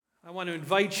I want to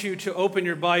invite you to open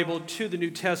your Bible to the New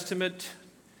Testament,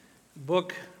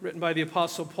 book written by the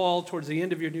Apostle Paul towards the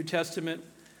end of your New Testament,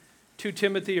 2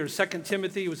 Timothy or 2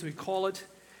 Timothy as we call it.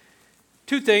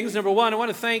 Two things. Number one, I want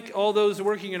to thank all those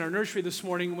working in our nursery this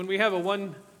morning. When we have a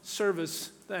one-service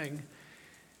thing,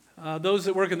 those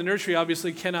that work in the nursery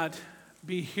obviously cannot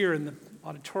be here in the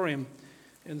auditorium.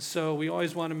 And so we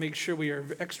always want to make sure we are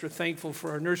extra thankful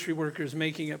for our nursery workers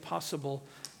making it possible,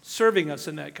 serving us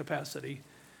in that capacity.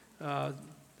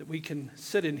 That we can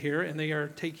sit in here, and they are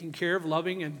taking care of,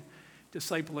 loving, and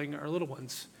discipling our little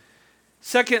ones.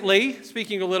 Secondly,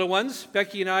 speaking of little ones,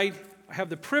 Becky and I have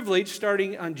the privilege,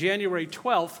 starting on January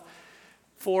 12th,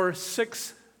 for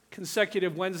 6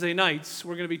 consecutive Wednesday nights,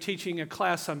 we're going to be teaching a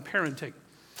class on parenting.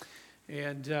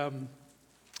 And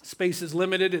space is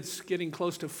limited. It's getting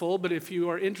close to full, but if you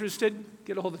are interested,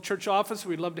 get a hold of the church office.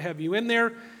 We'd love to have you in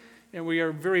there. And we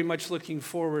are very much looking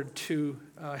forward to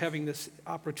having this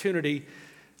opportunity,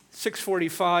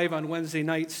 6:45 on Wednesday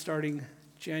nights starting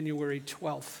January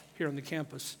 12th here on the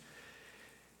campus.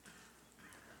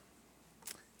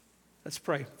 Let's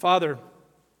pray. Father,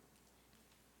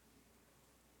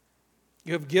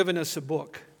 you have given us a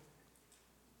book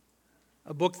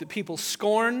that people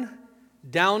scorn,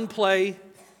 downplay,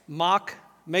 mock,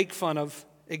 make fun of,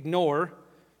 ignore,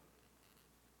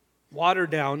 water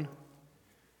down,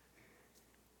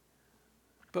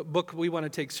 but book we want to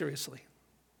take seriously.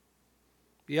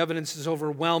 The evidence is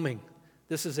overwhelming.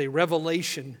 This is a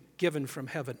revelation given from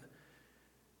heaven,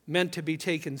 meant to be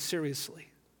taken seriously,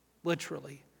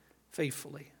 literally,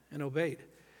 faithfully, and obeyed.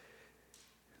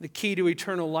 The key to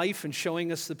eternal life and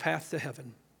showing us the path to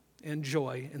heaven and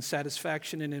joy and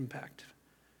satisfaction and impact.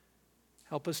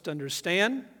 Help us to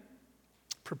understand.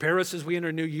 Prepare us as we enter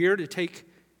a new year to take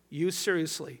you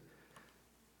seriously.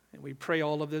 And we pray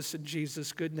all of this in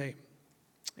Jesus' good name.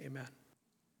 Amen.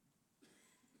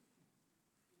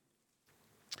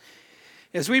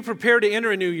 As we prepare to enter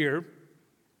a new year,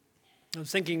 I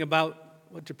was thinking about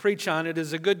what to preach on. It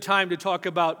is a good time to talk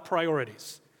about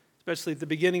priorities, especially at the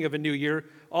beginning of a new year.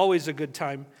 Always a good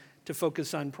time to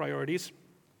focus on priorities.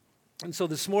 And so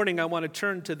this morning I want to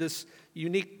turn to this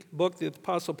unique book that the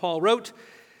Apostle Paul wrote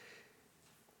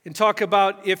and talk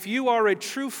about if you are a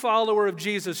true follower of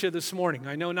Jesus here this morning.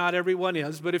 I know not everyone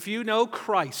is, but if you know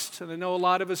Christ, and I know a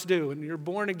lot of us do, and you're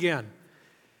born again,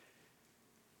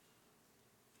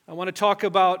 I want to talk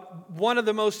about one of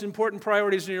the most important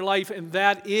priorities in your life, and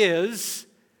that is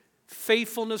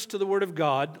faithfulness to the Word of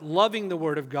God, loving the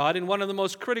Word of God, and one of the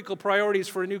most critical priorities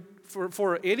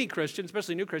for any Christian,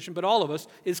 especially a new Christian, but all of us,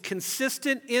 is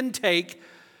consistent intake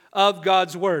of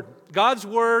God's Word. God's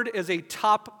Word is a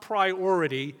top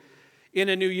priority in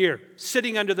a new year.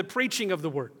 Sitting under the preaching of the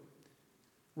Word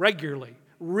regularly,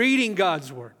 reading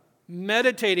God's Word,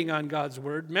 meditating on God's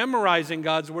Word, memorizing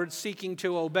God's Word, seeking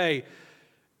to obey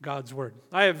God's Word.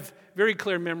 I have very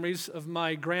clear memories of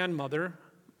my grandmother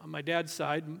on my dad's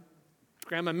side,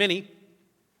 Grandma Minnie,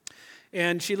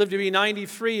 and she lived to be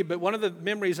 93, but one of the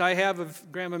memories I have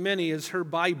of Grandma Minnie is her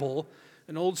Bible,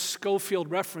 an old Schofield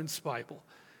Reference Bible,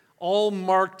 all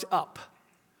marked up.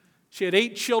 She had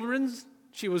 8 children.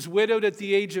 She was widowed at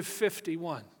the age of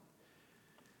 51.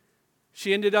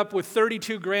 She ended up with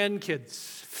 32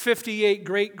 grandkids, 58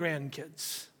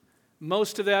 great-grandkids,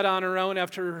 most of that on her own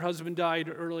after her husband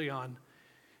died early on.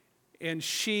 And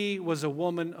she was a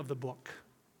woman of the book.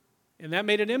 And that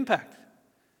made an impact.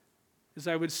 As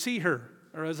I would see her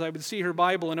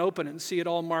Bible and open it and see it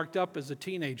all marked up as a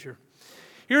teenager.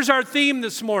 Here's our theme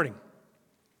this morning.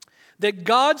 That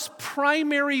God's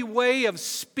primary way of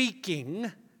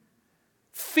speaking,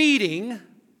 feeding,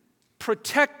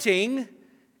 protecting,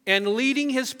 and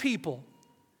leading His people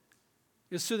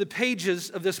is through the pages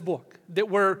of this book. That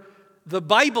where the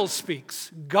Bible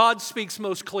speaks, God speaks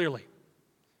most clearly.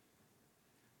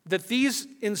 That these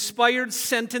inspired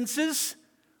sentences,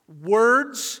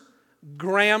 words,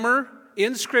 grammar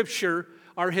in Scripture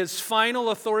are His final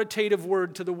authoritative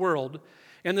word to the world.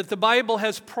 And that the Bible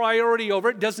has priority over,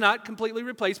 it does not completely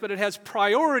replace, but it has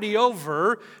priority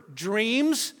over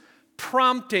dreams,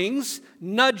 promptings,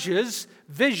 nudges,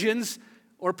 visions,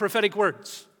 or prophetic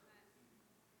words.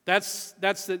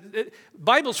 The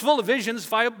Bible's full of visions,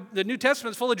 the New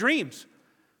Testament's full of dreams.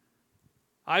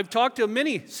 I've talked to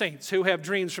many saints who have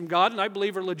dreams from God, and I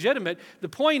believe are legitimate. The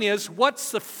point is, what's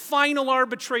the final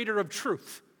arbitrator of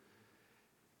truth?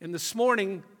 And this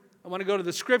morning, I want to go to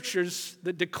the Scriptures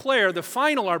that declare the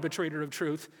final arbitrator of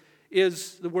truth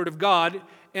is the Word of God,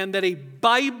 and that a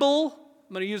Bible,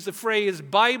 I'm going to use the phrase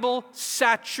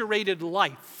Bible-saturated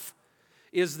life,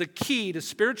 is the key to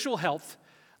spiritual health,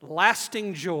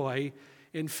 lasting joy,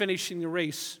 in finishing the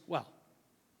race well.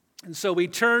 And so we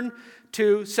turn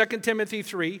to 2 Timothy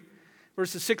 3,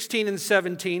 verses 16 and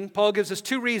 17. Paul gives us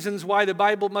two reasons why the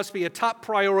Bible must be a top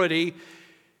priority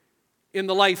in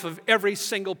the life of every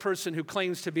single person who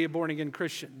claims to be a born-again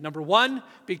Christian. Number one,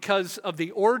 because of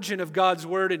the origin of God's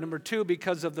Word, and number two,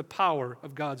 because of the power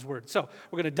of God's Word. So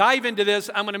we're going to dive into this.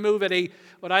 I'm going to move at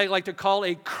what I like to call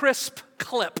a crisp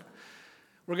clip.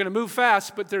 We're going to move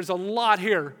fast, but there's a lot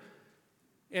here.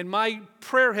 And my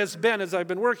prayer has been, as I've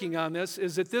been working on this,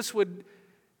 is that this would,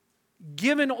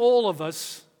 given all of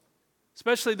us,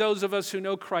 especially those of us who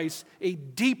know Christ, a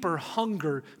deeper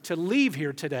hunger to leave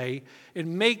here today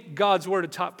and make God's Word a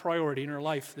top priority in our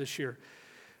life this year.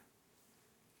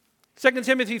 2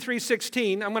 Timothy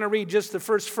 3:16, I'm going to read just the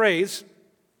first phrase.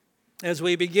 As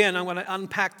we begin, I'm going to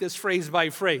unpack this phrase by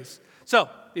phrase. So,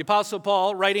 the Apostle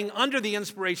Paul, writing under the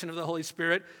inspiration of the Holy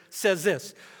Spirit, says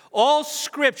this: all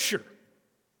Scripture,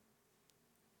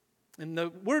 and the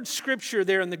word Scripture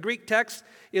there in the Greek text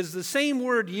is the same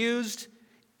word used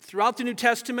throughout the New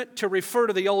Testament to refer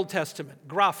to the Old Testament,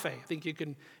 graphe. I think you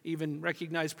can even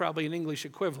recognize probably an English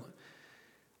equivalent.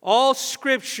 All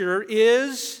Scripture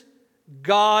is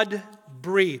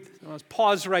God-breathed. Let's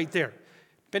pause right there.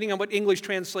 Depending on what English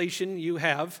translation you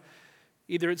have,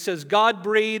 either it says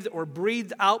God-breathed or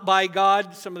breathed out by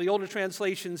God. Some of the older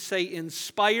translations say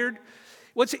inspired.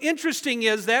 What's interesting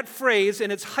is that phrase,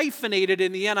 and it's hyphenated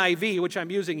in the NIV, which I'm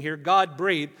using here,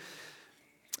 God-breathed.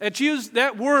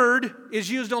 That word is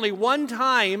used only one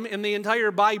time in the entire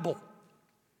Bible.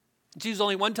 It's used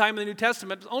only one time in the New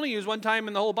Testament. It's only used one time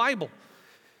in the whole Bible.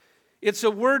 It's a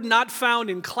word not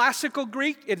found in classical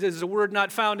Greek. It is a word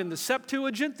not found in the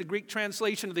Septuagint, the Greek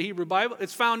translation of the Hebrew Bible.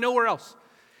 It's found nowhere else.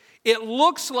 It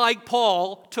looks like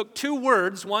Paul took two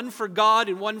words, one for God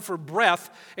and one for breath,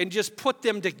 and just put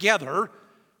them together,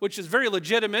 which is very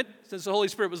legitimate since the Holy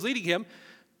Spirit was leading him,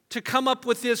 to come up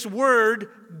with this word,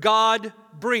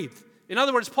 God-breathed. In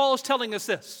other words, Paul is telling us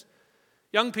this.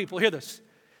 Young people, hear this.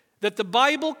 That the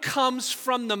Bible comes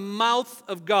from the mouth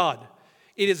of God.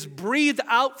 It is breathed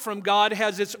out from God,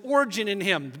 has its origin in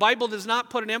Him. The Bible does not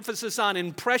put an emphasis on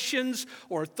impressions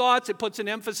or thoughts. It puts an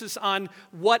emphasis on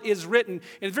what is written. And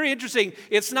it's very interesting.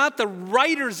 It's not the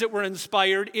writers that were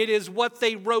inspired. It is what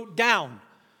they wrote down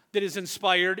that is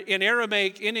inspired in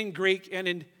Aramaic and in Greek and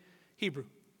in Hebrew.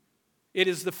 It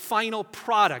is the final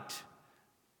product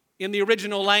in the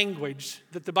original language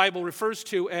that the Bible refers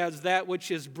to as that which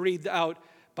is breathed out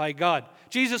by God.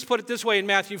 Jesus put it this way in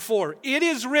Matthew 4. It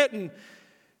is written,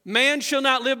 man shall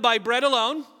not live by bread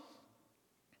alone,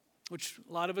 which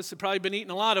a lot of us have probably been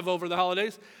eating a lot of over the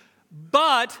holidays,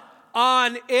 but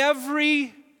on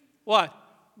every, what?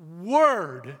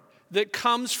 Word that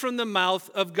comes from the mouth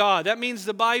of God. That means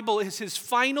the Bible is His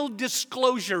final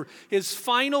disclosure, His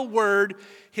final word,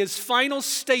 His final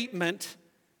statement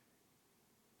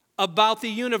about the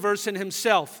universe and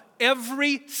Himself.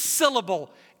 Every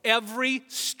syllable, every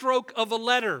stroke of a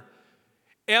letter,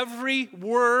 every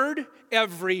word,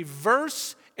 every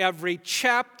verse, every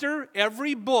chapter,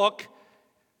 every book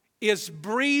is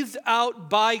breathed out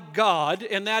by God,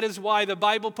 and that is why the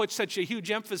Bible puts such a huge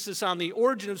emphasis on the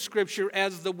origin of Scripture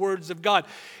as the words of God.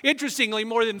 Interestingly,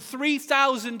 more than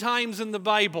 3,000 times in the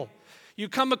Bible, you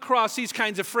come across these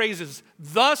kinds of phrases.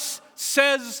 Thus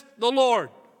says the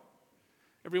Lord.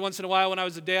 Every once in a while when I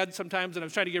was a dad, sometimes when I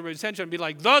was trying to get everybody's attention, I'd be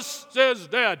like, thus says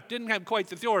Dad. Didn't have quite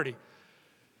the authority.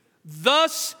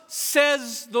 Thus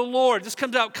says the Lord. This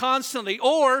comes out constantly.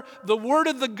 Or the word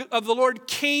of the Lord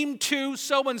came to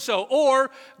so-and-so.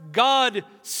 Or God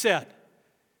said.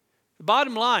 The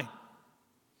bottom line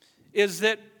is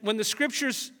that when the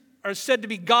Scriptures are said to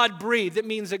be God-breathed, it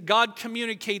means that God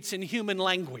communicates in human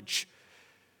language.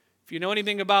 If you know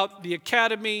anything about the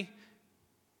academy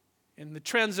and the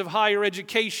trends of higher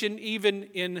education, even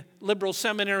in liberal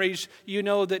seminaries, you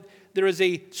know that there is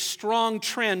a strong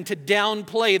trend to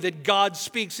downplay that God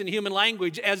speaks in human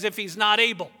language as if He's not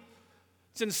able.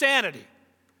 It's insanity.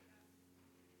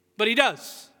 But He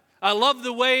does. I love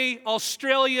the way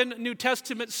Australian New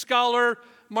Testament scholar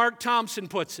Mark Thompson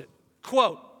puts it.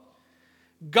 Quote,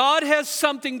 God has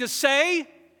something to say,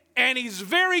 and He's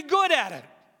very good at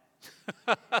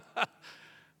it.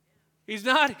 He's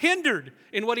not hindered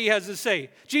in what He has to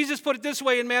say. Jesus put it this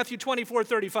way in Matthew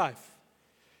 24:35.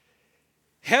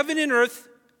 Heaven and earth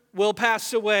will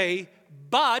pass away,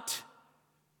 but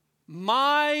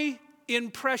my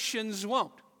impressions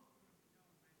won't.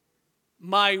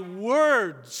 My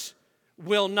words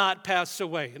will not pass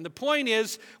away. And the point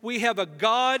is, we have a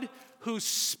God who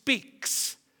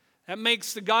speaks. That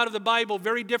makes the God of the Bible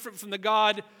very different from the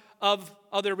God of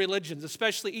other religions,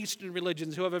 especially Eastern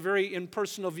religions, who have a very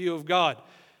impersonal view of God.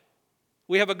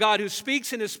 We have a God who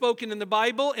speaks and is spoken in the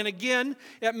Bible, and again,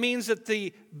 that means that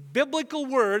the biblical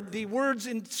word, the words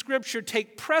in Scripture,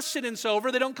 take precedence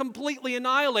over. They don't completely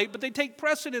annihilate, but they take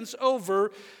precedence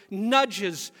over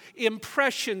nudges,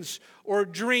 impressions, or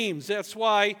dreams. That's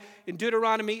why in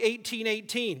Deuteronomy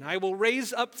 18:18, I will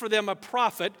raise up for them a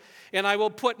prophet, and I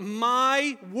will put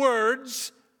my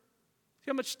words,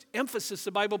 see how much emphasis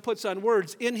the Bible puts on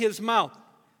words, in his mouth.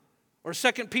 Or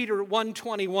 2 Peter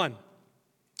 1:21.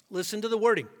 Listen to the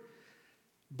wording.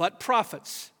 But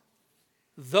prophets,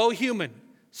 though human,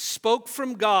 spoke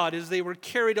from God as they were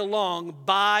carried along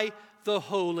by the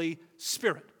Holy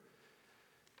Spirit.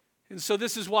 And so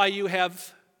this is why you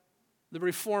have the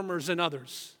reformers and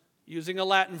others using a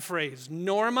Latin phrase,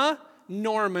 norma,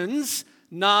 normans,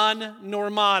 non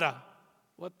normata.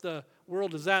 What the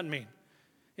world does that mean?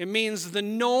 It means the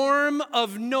norm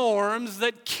of norms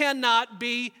that cannot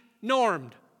be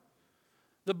normed.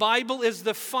 The Bible is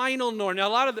the final norm.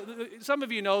 Now, some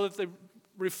of you know that the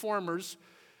reformers,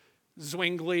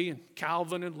 Zwingli and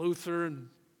Calvin and Luther and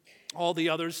all the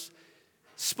others,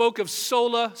 spoke of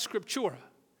sola scriptura.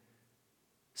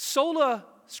 Sola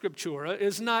scriptura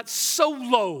is not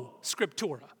solo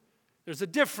scriptura. There's a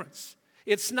difference.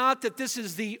 It's not that this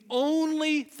is the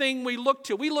only thing we look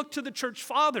to. We look to the church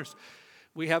fathers.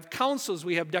 We have councils,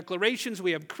 we have declarations,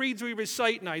 we have creeds we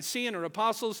recite, Nicene or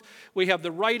Apostles. We have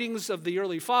the writings of the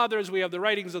early fathers, we have the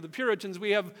writings of the Puritans.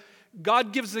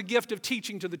 God gives the gift of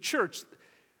teaching to the church.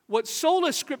 What sola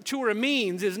scriptura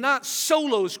means is not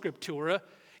solo scriptura.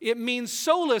 It means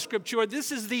sola scriptura.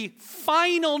 This is the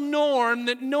final norm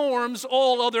that norms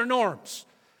all other norms.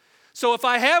 So if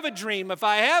I have a dream, if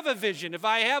I have a vision, if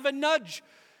I have a nudge,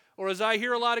 or as I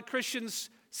hear a lot of Christians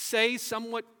say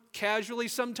somewhat casually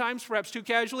sometimes, perhaps too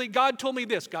casually, God told me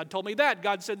this, God told me that,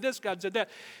 God said this, God said that.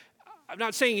 I'm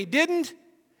not saying he didn't.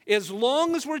 As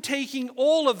long as we're taking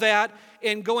all of that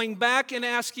and going back and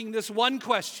asking this one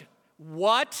question,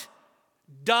 what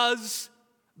does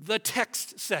the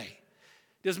text say?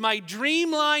 Does my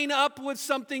dream line up with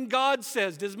something God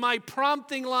says? Does my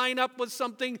prompting line up with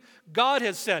something God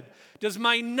has said? Does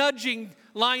my nudging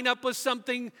line up with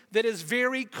something that is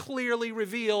very clearly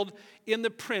revealed in the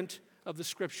print of the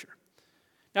Scripture?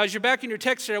 Now, as you're back in your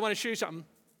text here, I want to show you something.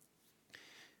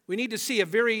 We need to see a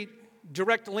very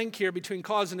direct link here between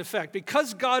cause and effect.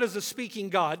 Because God is a speaking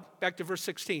God, back to verse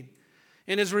 16,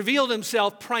 and has revealed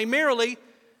himself primarily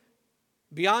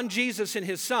beyond Jesus and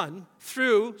his Son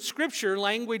through Scripture,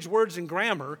 language, words, and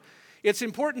grammar, it's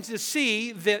important to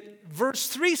see that verse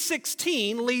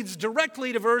 3:16 leads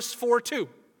directly to verse 4:2.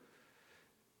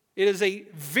 It is a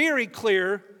very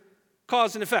clear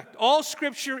cause and effect. All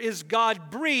Scripture is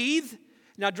God-breathed.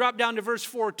 Now drop down to verse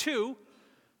 4:2.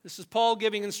 This is Paul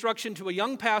giving instruction to a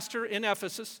young pastor in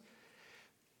Ephesus.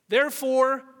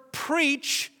 Therefore,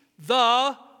 preach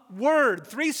the word.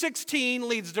 3:16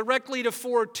 leads directly to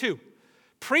 4:2.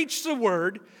 Preach the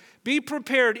word. Be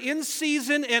prepared in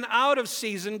season and out of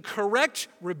season. Correct,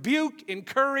 rebuke,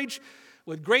 encourage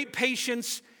with great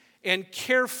patience and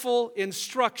careful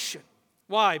instruction.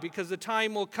 Why? Because the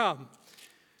time will come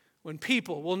when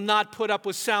people will not put up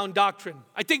with sound doctrine.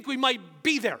 I think we might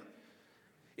be there.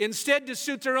 Instead, to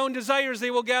suit their own desires, they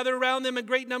will gather around them a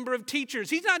great number of teachers.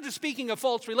 He's not just speaking of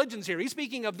false religions here. He's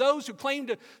speaking of those who claim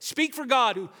to speak for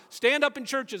God, who stand up in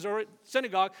churches or at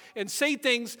synagogue and say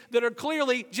things that are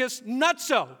clearly just not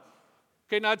so.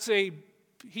 Okay, that's a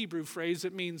Hebrew phrase.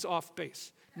 It means off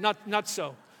base. Not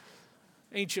so.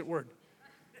 Ancient word.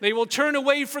 They will turn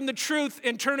away from the truth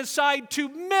and turn aside to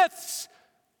myths.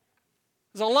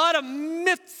 There's a lot of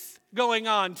myths going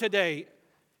on today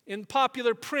in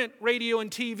popular print, radio, and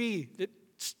TV that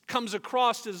comes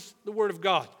across as the Word of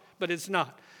God, but it's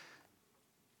not.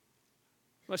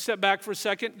 Let's step back for a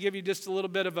second, give you just a little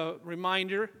bit of a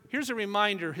reminder. Here's a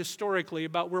reminder historically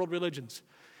about world religions.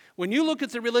 When you look at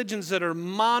the religions that are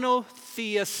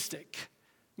monotheistic,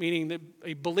 meaning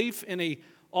a belief in a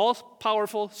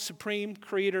all-powerful, supreme,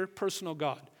 creator, personal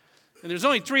God, and there's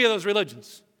only three of those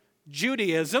religions: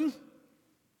 Judaism,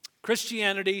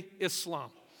 Christianity,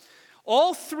 Islam.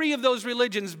 All three of those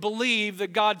religions believe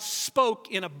that God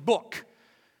spoke in a book.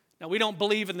 Now, we don't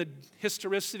believe in the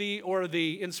historicity or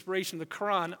the inspiration of the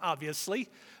Quran, obviously,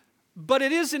 but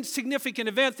it is a significant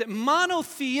event that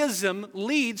monotheism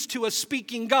leads to a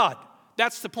speaking God.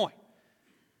 That's the point.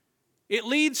 It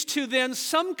leads to then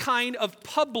some kind of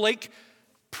public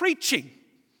preaching.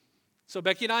 So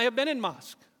Becky and I have been in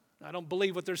mosque. I don't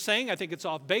believe what they're saying. I think it's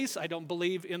off base. I don't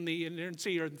believe in the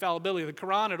inerrancy or infallibility of the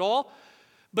Quran at all.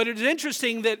 But it is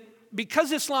interesting that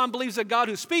because Islam believes that God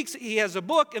who speaks, he has a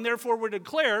book, and therefore we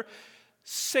declare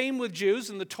Same with Jews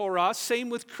and the Torah, same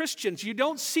with Christians. You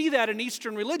don't see that in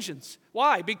Eastern religions.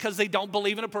 Why? Because they don't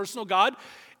believe in a personal God,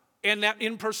 and that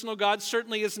impersonal God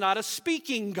certainly is not a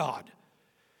speaking God.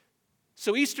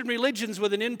 So Eastern religions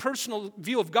with an impersonal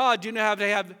view of God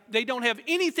they don't have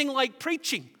anything like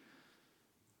preaching.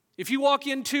 If you walk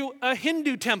into a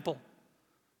Hindu temple,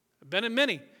 I've been in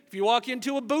many. If you walk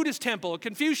into a Buddhist temple, a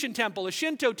Confucian temple, a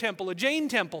Shinto temple, a Jain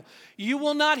temple, you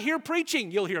will not hear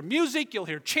preaching. You'll hear music, you'll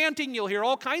hear chanting, you'll hear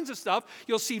all kinds of stuff.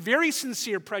 You'll see very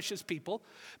sincere, precious people,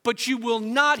 but you will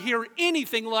not hear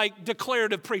anything like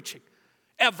declarative preaching,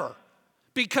 ever,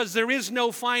 because there is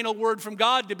no final word from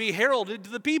God to be heralded to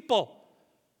the people.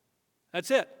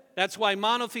 That's it. That's why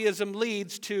monotheism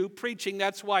leads to preaching.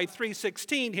 That's why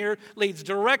 3:16 here leads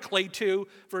directly to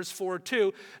verse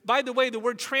 4:2. By the way, the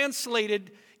word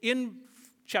translated in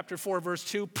chapter 4, verse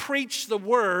 2, preach the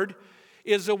word,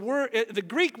 is a word, the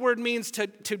Greek word means to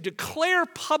declare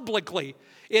publicly.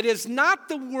 It is not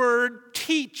the word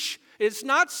teach. It's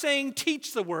not saying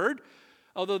teach the word,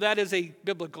 although that is a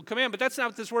biblical command, but that's not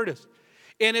what this word is.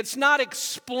 And it's not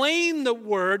explain the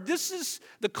word. This is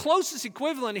the closest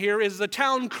equivalent here is the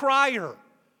town crier.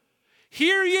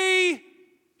 Hear ye,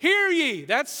 hear ye.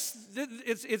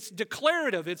 It's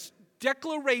declarative. It's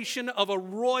declaration of a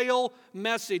royal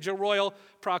message, a royal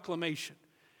proclamation.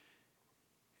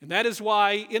 And that is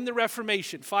why in the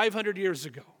Reformation, 500 years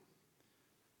ago,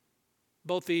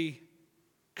 both the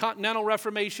Continental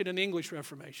Reformation and the English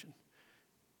Reformation,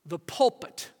 the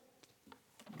pulpit,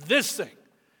 this thing,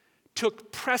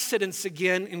 took precedence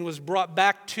again and was brought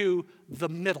back to the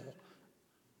middle.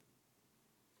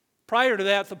 Prior to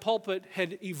that, the pulpit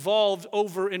had evolved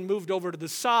over and moved over to the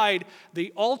side.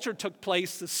 The altar took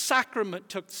place. The sacrament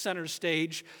took center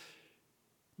stage.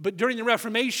 But during the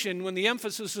Reformation, when the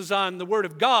emphasis was on the Word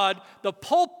of God, the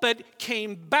pulpit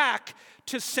came back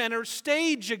to center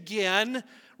stage again,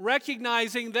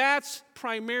 recognizing that's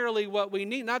primarily what we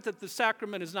need. Not that the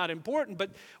sacrament is not important,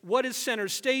 but what is center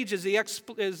stage is the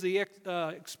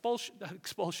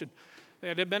expulsion. They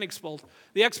had been expelled.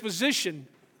 The exposition,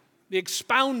 the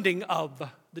expounding of,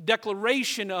 the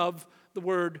declaration of the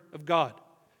Word of God.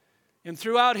 And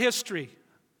throughout history,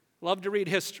 love to read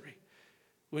history,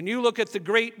 when you look at the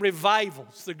great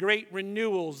revivals, the great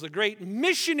renewals, the great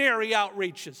missionary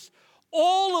outreaches,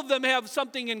 all of them have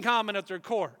something in common at their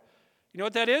core. You know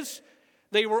what that is?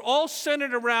 They were all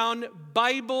centered around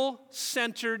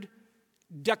Bible-centered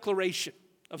declaration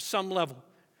of some level.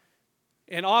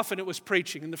 And often it was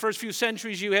preaching. In the first few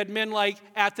centuries, you had men like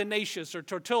Athanasius or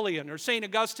Tertullian or St.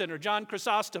 Augustine or John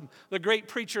Chrysostom, the great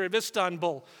preacher of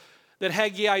Istanbul that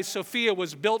Hagia Sophia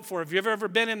was built for. If you've ever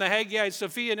been in the Hagia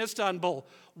Sophia in Istanbul,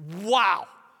 wow,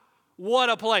 what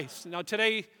a place. Now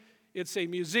today, it's a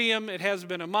museum. It has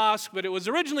been a mosque, but it was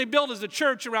originally built as a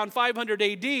church around 500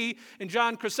 AD, and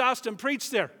John Chrysostom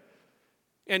preached there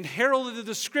and heralded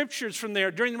the scriptures from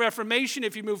there. During the Reformation,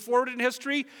 if you move forward in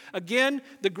history, again,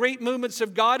 the great movements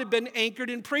of God have been anchored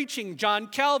in preaching. John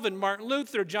Calvin, Martin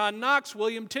Luther, John Knox,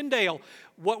 William Tyndale.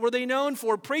 What were they known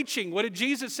for? Preaching. What did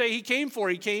Jesus say he came for?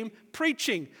 He came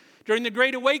preaching. During the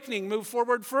Great Awakening, move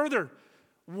forward further.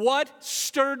 What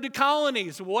stirred the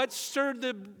colonies? What stirred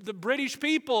the British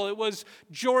people? It was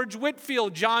George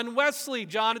Whitefield, John Wesley,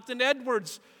 Jonathan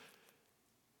Edwards.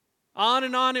 On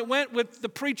and on it went with the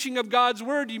preaching of God's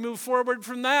word. You move forward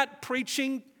from that.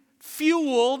 Preaching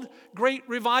fueled great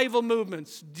revival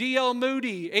movements. D.L.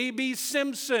 Moody, A.B.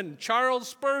 Simpson, Charles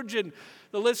Spurgeon.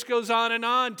 The list goes on and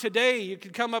on. Today, you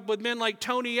could come up with men like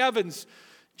Tony Evans,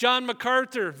 John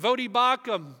MacArthur, Voddie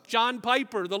Baucham, John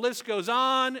Piper. The list goes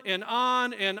on and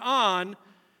on and on.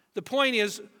 The point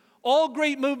is, all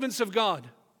great movements of God,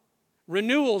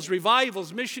 renewals,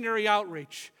 revivals, missionary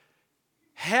outreach,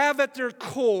 have at their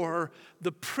core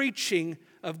the preaching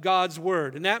of God's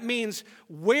word. And that means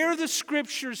where the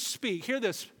scriptures speak, hear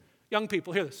this, young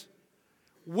people, hear this.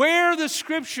 Where the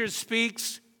scriptures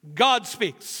speaks, God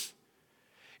speaks.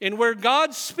 And where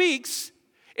God speaks,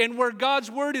 and where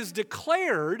God's word is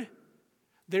declared,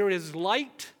 there is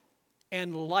light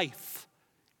and life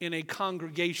in a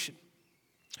congregation.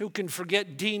 Who can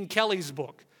forget Dean Kelly's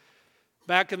book?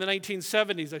 Back in the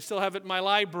 1970s, I still have it in my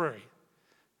library.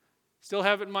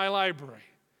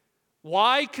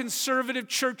 Why conservative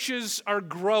churches are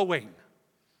growing.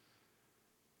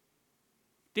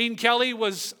 Dean Kelly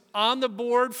was on the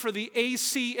board for the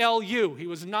ACLU. He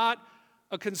was not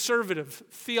a conservative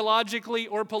theologically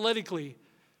or politically.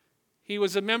 He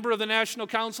was a member of the National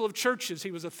Council of Churches.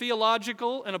 He was a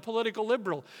theological and a political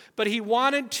liberal. But he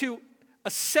wanted to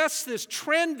assess this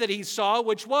trend that he saw,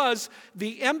 which was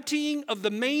the emptying of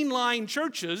the mainline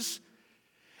churches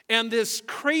and this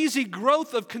crazy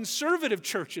growth of conservative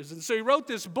churches. And so he wrote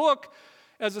this book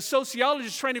as a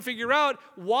sociologist trying to figure out,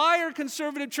 why are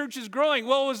conservative churches growing?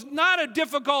 Well, it was not a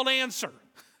difficult answer.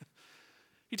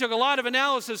 He took a lot of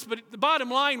analysis, but the bottom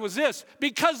line was this: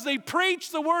 because they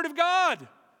preach the Word of God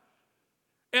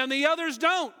and the others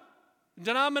don't. The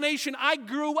denomination I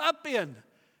grew up in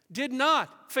did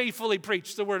not faithfully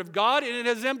preach the Word of God, and it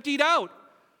has emptied out.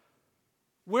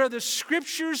 Where the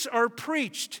Scriptures are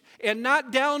preached and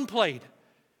not downplayed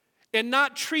and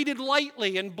not treated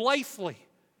lightly and blithely,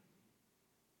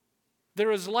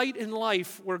 there is light in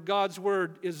life where God's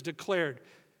Word is declared.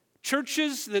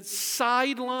 Churches that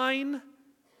sideline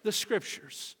the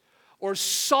Scriptures or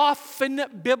soften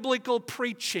biblical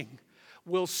preaching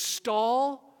will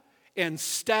stall and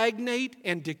stagnate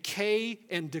and decay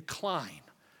and decline.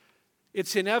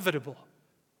 It's inevitable.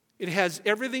 It has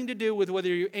everything to do with whether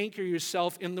you anchor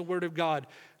yourself in the Word of God.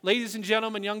 Ladies and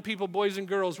gentlemen, young people, boys and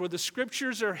girls, where the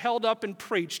Scriptures are held up and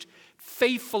preached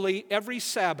faithfully every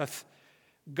Sabbath,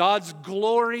 God's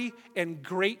glory and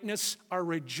greatness are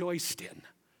rejoiced in.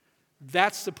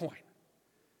 That's the point.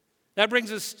 That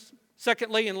brings us,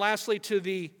 secondly and lastly, to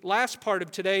the last part of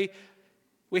today.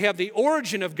 We have the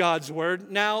origin of God's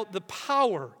Word. Now, the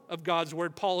power of God's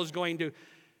Word. Paul is going to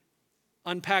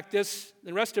unpack this,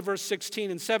 the rest of verse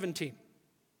 16 and 17.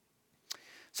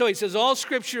 So he says, all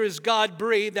Scripture is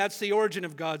God-breathed. That's the origin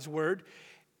of God's Word.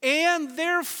 And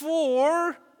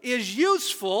therefore is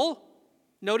useful,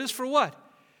 notice for what?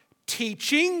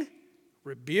 Teaching,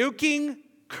 rebuking,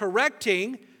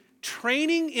 correcting,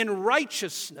 training in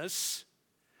righteousness,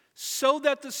 so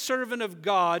that the servant of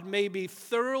God may be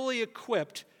thoroughly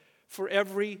equipped for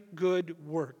every good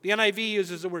work. The NIV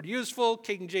uses the word useful,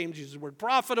 King James uses the word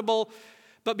profitable,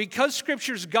 but because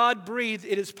Scripture is God-breathed,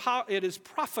 it is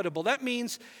profitable. That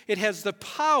means it has the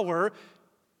power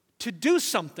to do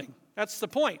something. That's the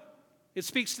point. It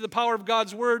speaks to the power of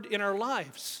God's Word in our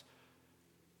lives.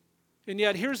 And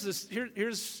yet,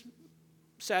 here's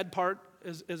sad part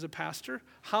as a pastor.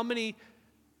 How many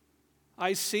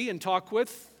I see and talk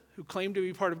with who claim to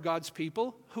be part of God's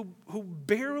people who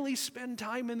barely spend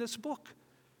time in this book.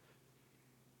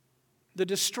 The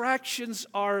distractions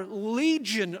are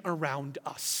legion around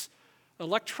us.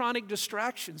 Electronic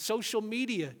distractions, social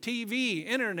media, TV,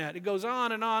 internet, it goes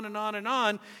on and on and on and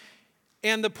on.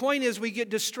 And the point is, we get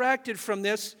distracted from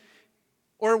this,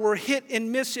 or we're hit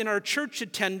and miss in our church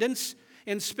attendance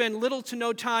and spend little to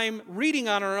no time reading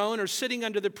on our own or sitting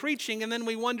under the preaching, and then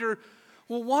we wonder,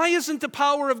 well, why isn't the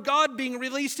power of God being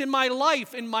released in my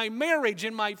life, in my marriage,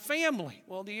 in my family?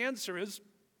 Well, the answer is,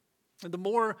 the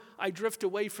more I drift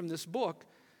away from this book,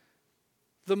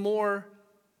 the more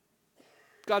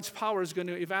God's power is going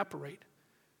to evaporate.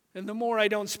 And the more I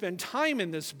don't spend time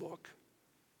in this book,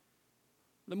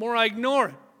 the more I ignore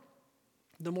it,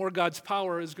 the more God's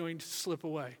power is going to slip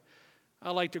away.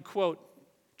 I like to quote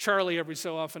Charlie every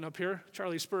so often up here,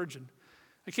 Charlie Spurgeon.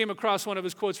 I came across one of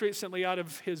his quotes recently out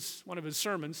of one of his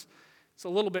sermons. It's a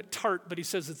little bit tart, but he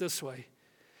says it this way: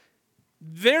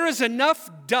 there is enough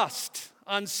dust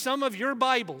on some of your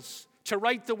Bibles to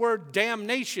write the word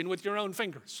damnation with your own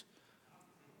fingers.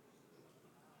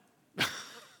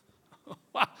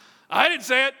 Wow, I didn't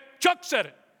say it. Chuck said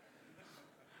it.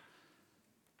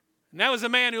 And that was a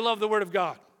man who loved the Word of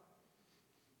God.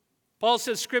 Paul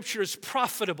says Scripture is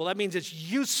profitable. That means it's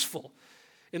useful.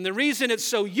 And the reason it's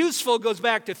so useful goes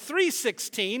back to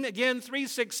 3:16. Again,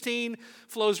 3:16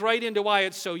 flows right into why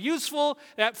it's so useful.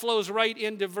 That flows right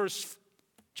into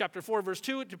chapter 4, verse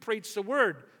 2, to preach the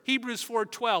Word. Hebrews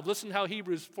 4:12. Listen to how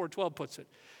Hebrews 4:12 puts it.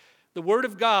 The Word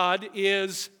of God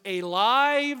is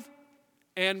alive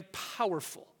and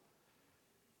powerful.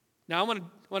 Now, I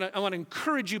want to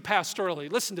encourage you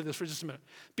pastorally. Listen to this for just a minute.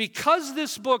 Because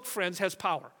this book, friends, has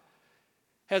power,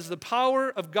 has the power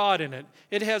of God in it,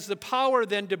 it has the power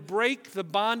then to break the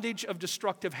bondage of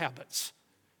destructive habits.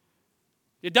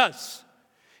 It does.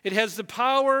 It has the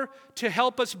power to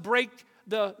help us break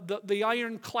the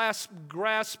iron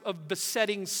grasp of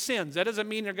besetting sins. That doesn't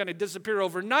mean they're going to disappear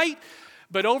overnight,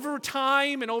 but over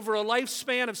time and over a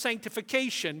lifespan of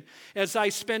sanctification, as I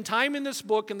spend time in this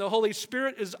book and the Holy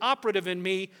Spirit is operative in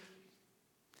me,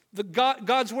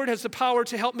 God's Word has the power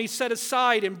to help me set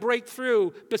aside and break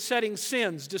through besetting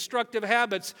sins, destructive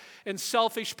habits, and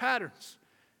selfish patterns.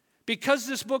 Because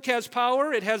this book has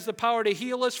power, it has the power to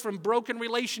heal us from broken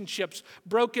relationships,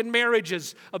 broken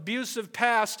marriages, abusive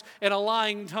past, and a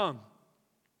lying tongue.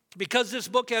 Because this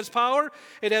book has power,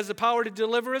 it has the power to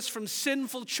deliver us from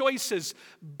sinful choices,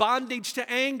 bondage to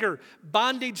anger,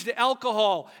 bondage to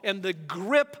alcohol, and the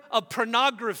grip of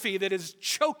pornography that is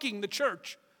choking the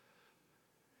church.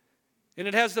 And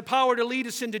it has the power to lead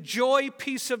us into joy,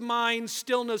 peace of mind,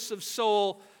 stillness of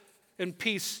soul, and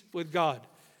peace with God.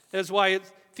 That's why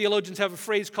theologians have a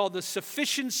phrase called the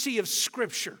sufficiency of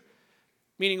Scripture.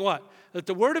 Meaning what? That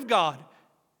the Word of God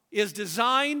is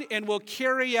designed and will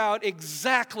carry out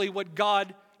exactly what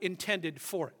God intended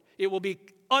for it. It will be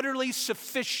utterly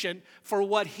sufficient for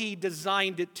what He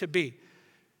designed it to be.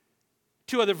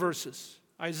 Two other verses.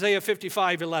 Isaiah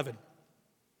 55:11.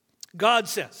 God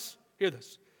says, hear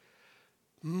this,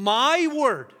 my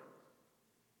word,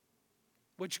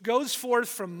 which goes forth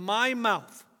from my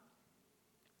mouth,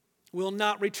 will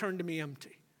not return to me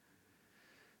empty.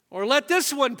 Or let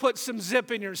this one put some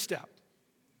zip in your step.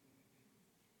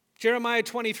 Jeremiah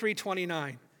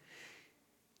 23:29.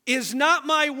 Is not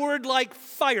my word like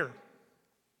fire,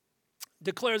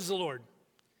 declares the Lord,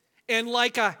 and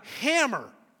like a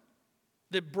hammer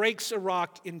that breaks a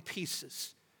rock in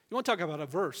pieces? You want to talk about a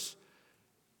verse?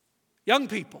 Young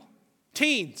people,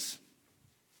 teens,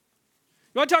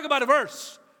 you want to talk about a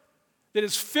verse that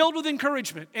is filled with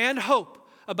encouragement and hope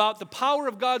about the power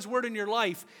of God's word in your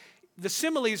life. The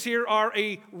similes here are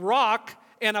a rock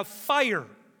and a fire,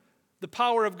 the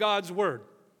power of God's word.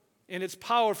 And it's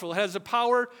powerful. It has the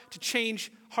power to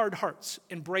change hard hearts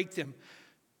and break them.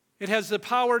 It has the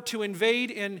power to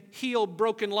invade and heal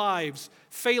broken lives,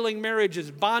 failing marriages,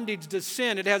 bondage to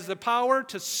sin. It has the power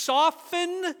to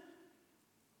soften,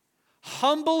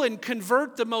 humble, and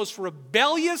convert the most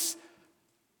rebellious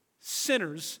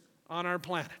sinners on our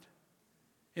planet.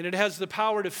 And it has the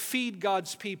power to feed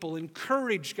God's people,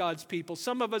 encourage God's people.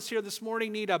 Some of us here this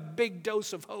morning need a big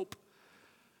dose of hope.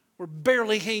 We're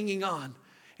barely hanging on.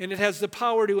 And it has the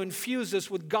power to infuse us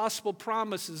with gospel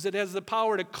promises. It has the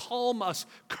power to calm us,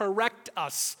 correct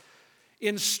us,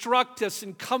 instruct us,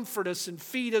 and comfort us, and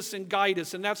feed us, and guide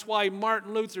us. And that's why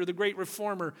Martin Luther, the great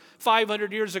reformer,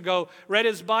 500 years ago, read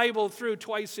his Bible through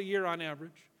twice a year on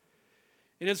average.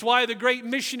 And it's why the great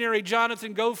missionary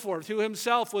Jonathan Goforth, who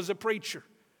himself was a preacher,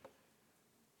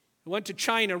 went to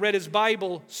China, read his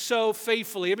Bible so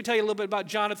faithfully. Let me tell you a little bit about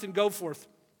Jonathan Goforth.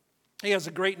 He has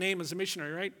a great name as a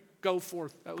missionary, right?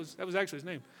 Goforth. That was actually his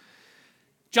name.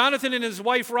 Jonathan and his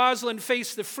wife Rosalind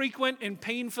faced the frequent and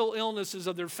painful illnesses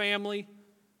of their family.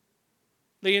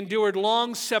 They endured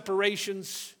long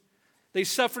separations. They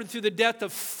suffered through the death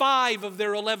of 5 of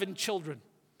their 11 children.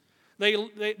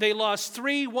 They lost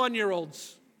 3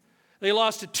 one-year-olds. They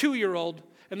lost a 2-year-old,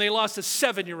 and they lost a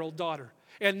 7-year-old daughter.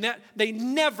 And they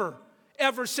never,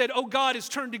 ever said, oh, God has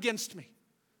turned against me.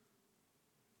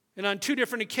 And on 2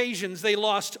 different occasions, they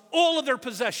lost all of their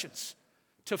possessions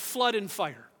to flood and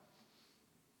fire.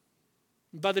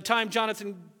 By the time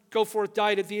Jonathan Goforth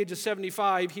died at the age of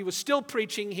 75, he was still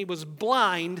preaching, he was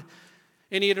blind,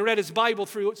 and he had read his Bible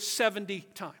through 70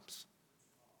 times.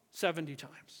 70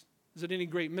 times. Is it any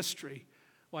great mystery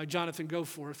why Jonathan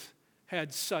Goforth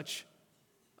had such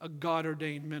a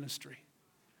God-ordained ministry?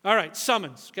 All right,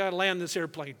 summons. Got to land this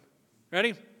airplane.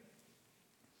 Ready?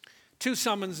 2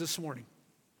 summons this morning.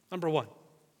 Number 1,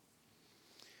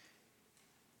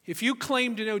 if you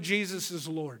claim to know Jesus as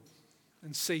Lord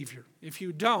and Savior, if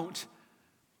you don't,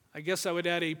 I guess I would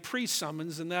add a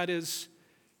pre-summons, and that is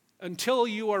until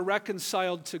you are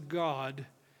reconciled to God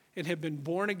and have been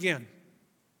born again,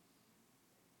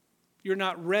 you're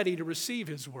not ready to receive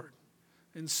His word.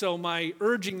 And so my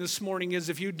urging this morning is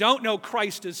if you don't know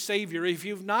Christ as Savior, if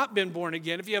you've not been born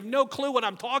again, if you have no clue what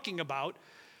I'm talking about,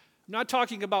 I'm not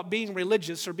talking about being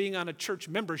religious or being on a church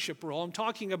membership roll. I'm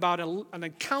talking about an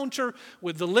encounter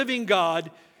with the living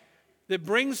God that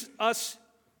brings us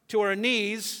to our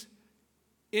knees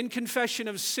in confession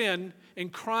of sin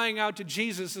and crying out to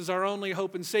Jesus as our only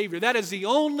hope and Savior. That is the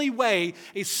only way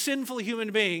a sinful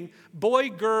human being, boy,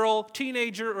 girl,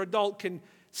 teenager, or adult, can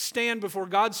stand before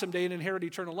God someday and inherit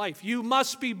eternal life. You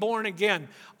must be born again.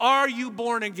 Are you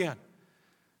born again?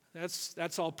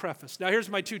 That's all preface. Now here's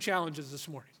my 2 challenges this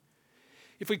morning.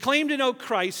 If we claim to know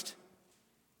Christ,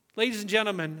 ladies and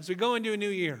gentlemen, as we go into a new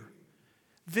year,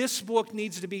 this book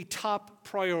needs to be top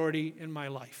priority in my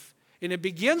life. And it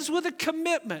begins with a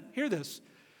commitment. Hear this.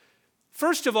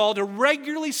 First of all, to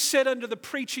regularly sit under the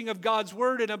preaching of God's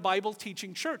word in a Bible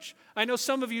teaching church. I know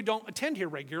some of you don't attend here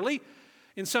regularly,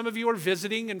 and some of you are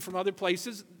visiting and from other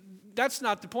places. That's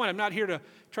not the point. I'm not here to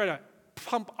try to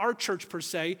pump our church per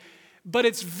se, but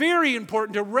it's very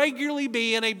important to regularly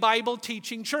be in a Bible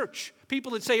teaching church.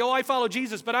 People that say, oh, I follow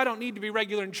Jesus, but I don't need to be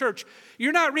regular in church.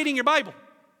 You're not reading your Bible.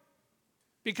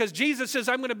 Because Jesus says,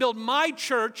 I'm going to build my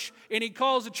church, and He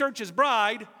calls the church His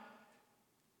bride.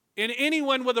 And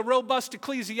anyone with a robust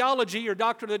ecclesiology or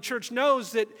doctrine of the church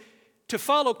knows that to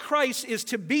follow Christ is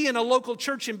to be in a local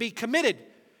church and be committed.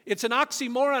 It's an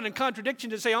oxymoron and contradiction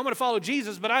to say, I'm going to follow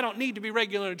Jesus, but I don't need to be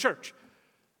regular in church.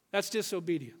 That's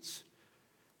disobedience.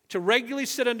 To regularly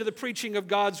sit under the preaching of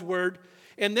God's word,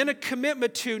 and then a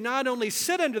commitment to not only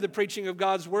sit under the preaching of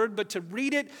God's word, but to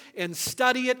read it and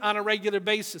study it on a regular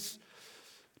basis.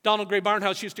 Donald Gray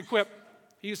Barnhouse used to quip.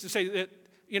 He used to say that,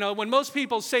 when most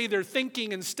people say they're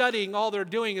thinking and studying, all they're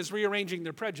doing is rearranging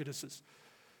their prejudices.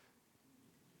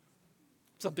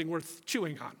 Something worth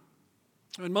chewing on.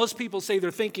 When most people say they're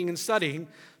thinking and studying,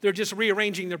 they're just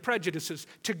rearranging their prejudices.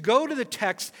 To go to the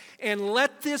text and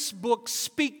let this book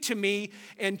speak to me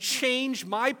and change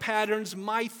my patterns,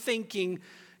 my thinking,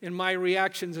 and my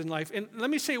reactions in life. And let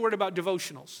me say a word about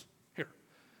devotionals here.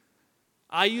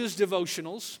 I use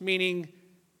devotionals, meaning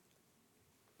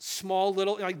small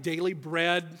little, like Daily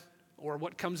Bread, or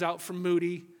what comes out from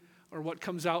Moody, or what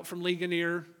comes out from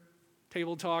Ligonier,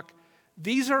 Table Talk.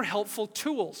 These are helpful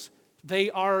tools.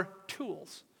 They are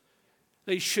tools.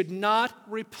 They should not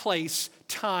replace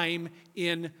time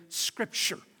in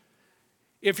Scripture.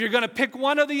 If you're going to pick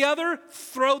one or the other,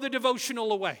 throw the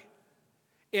devotional away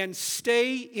and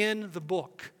stay in the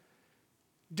book.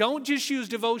 Don't just use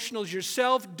devotionals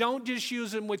yourself. Don't just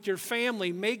use them with your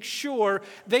family. Make sure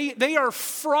they are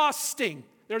frosting.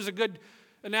 There's a good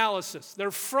analysis. They're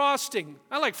frosting.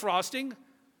 I like frosting.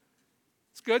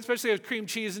 It's good, especially with cream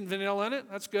cheese and vanilla in it.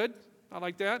 That's good. I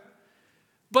like that.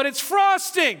 But it's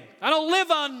frosting. I don't live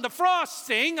on the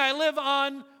frosting. I live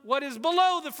on what is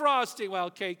below the frosting. Well,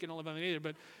 cake, I don't live on it either,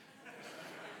 but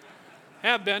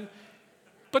have been.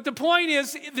 But the point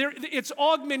is, it's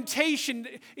augmentation.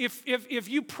 If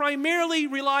you primarily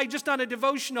rely just on a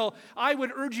devotional, I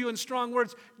would urge you in strong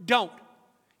words, don't.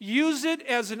 Use it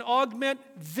as an augment.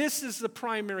 This is the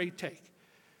primary take.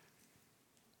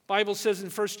 Bible says in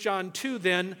 1 John 2,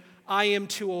 then, I am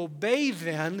to obey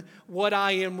then what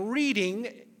I am reading,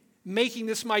 making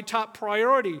this my top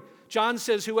priority. John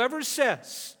says, whoever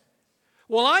says,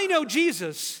 well, I know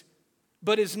Jesus,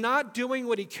 but is not doing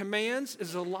what he commands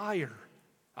is a liar.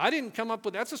 I didn't come up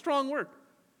with, that's a strong word.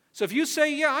 So if you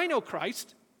say, yeah, I know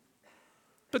Christ,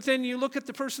 but then you look at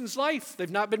the person's life,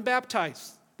 they've not been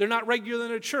baptized, they're not regular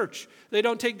in a church, they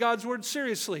don't take God's word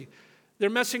seriously, they're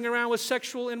messing around with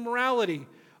sexual immorality,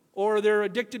 or they're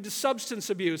addicted to substance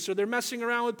abuse, or they're messing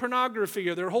around with pornography,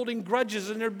 or they're holding grudges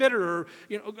and they're bitter, or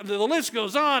the list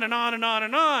goes on and on and on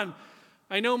and on.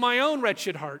 I know my own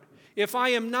wretched heart. If I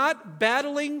am not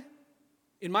battling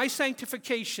in my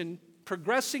sanctification,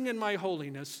 progressing in my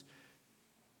holiness,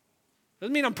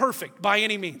 doesn't mean I'm perfect by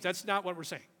any means. That's not what we're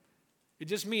saying.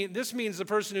 This means the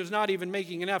person who's not even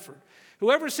making an effort.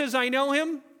 Whoever says I know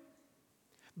him,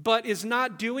 but is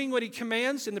not doing what he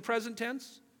commands in the present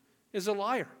tense, is a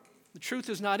liar. The truth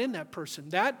is not in that person.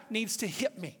 That needs to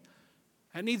hit me.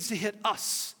 That needs to hit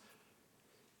us.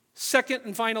 Second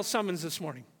and final summons this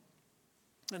morning.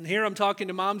 And here I'm talking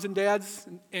to moms and dads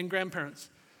and grandparents,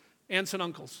 aunts and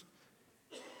uncles.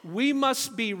 We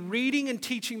must be reading and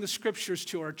teaching the Scriptures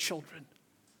to our children.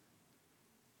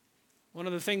 One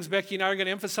of the things Becky and I are going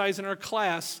to emphasize in our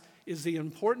class is the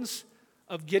importance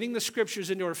of getting the Scriptures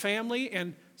into our family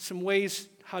and some ways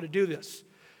how to do this.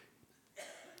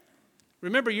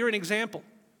 Remember, you're an example.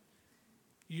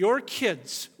 Your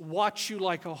kids watch you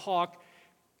like a hawk,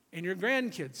 and your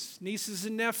grandkids, nieces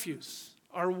and nephews,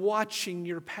 are watching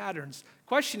your patterns.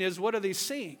 Question is, what are they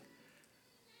seeing?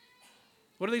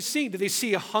 What are they seeing? Do they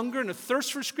see a hunger and a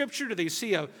thirst for Scripture? Do they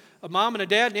see a mom and a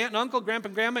dad, an aunt and uncle, grandpa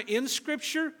and grandma in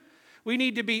Scripture? We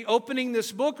need to be opening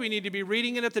this book. We need to be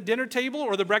reading it at the dinner table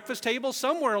or the breakfast table,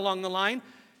 somewhere along the line.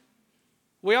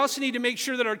 We also need to make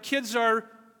sure that our kids are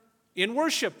in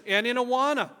worship and in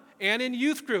Awana and in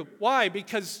youth group. Why?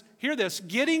 Because, hear this,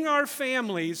 getting our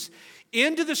families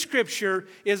into the Scripture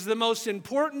is the most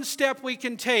important step we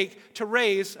can take to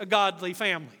raise a godly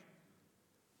family.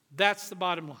 That's the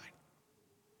bottom line.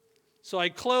 So I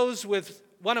close with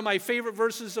one of my favorite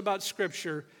verses about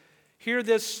Scripture. Hear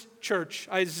this, church.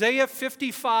 Isaiah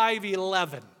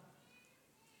 55:11.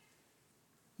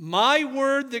 My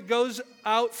word that goes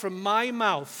out from my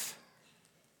mouth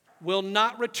will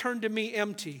not return to me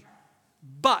empty,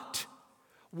 but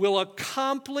will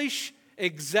accomplish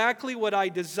exactly what I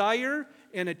desire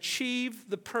and achieve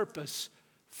the purpose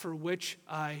for which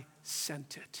I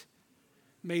sent it.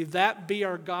 May that be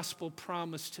our gospel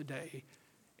promise today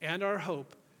and our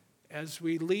hope as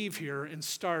we leave here and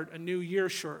start a new year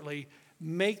shortly.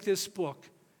 Make this book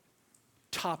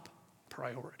top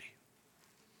priority.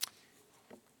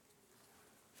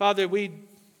 Father, we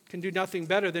can do nothing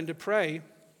better than to pray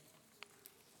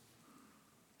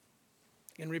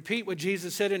and repeat what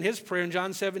Jesus said in his prayer in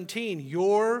John 17.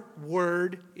 Your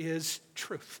word is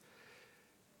truth.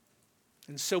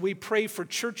 And so we pray for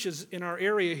churches in our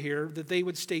area here that they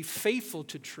would stay faithful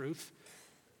to truth,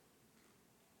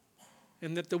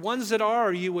 and that the ones that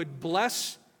are, you would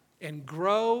bless and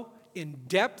grow in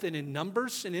depth and in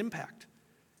numbers and impact.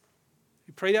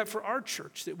 We pray that for our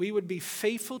church, that we would be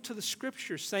faithful to the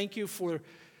Scriptures. Thank you for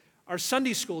our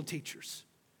Sunday school teachers,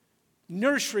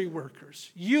 nursery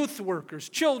workers, youth workers,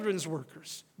 children's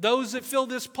workers, those that fill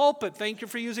this pulpit. Thank you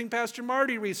for using Pastor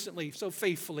Marty recently so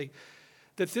faithfully,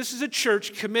 that this is a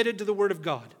church committed to the Word of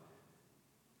God.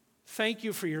 Thank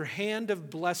you for your hand of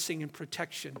blessing and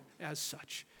protection as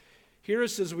such. Hear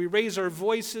us as we raise our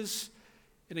voices.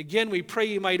 And again, we pray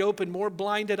you might open more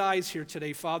blinded eyes here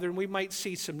today, Father, and we might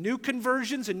see some new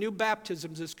conversions and new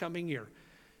baptisms this coming year.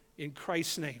 In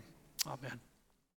Christ's name, amen.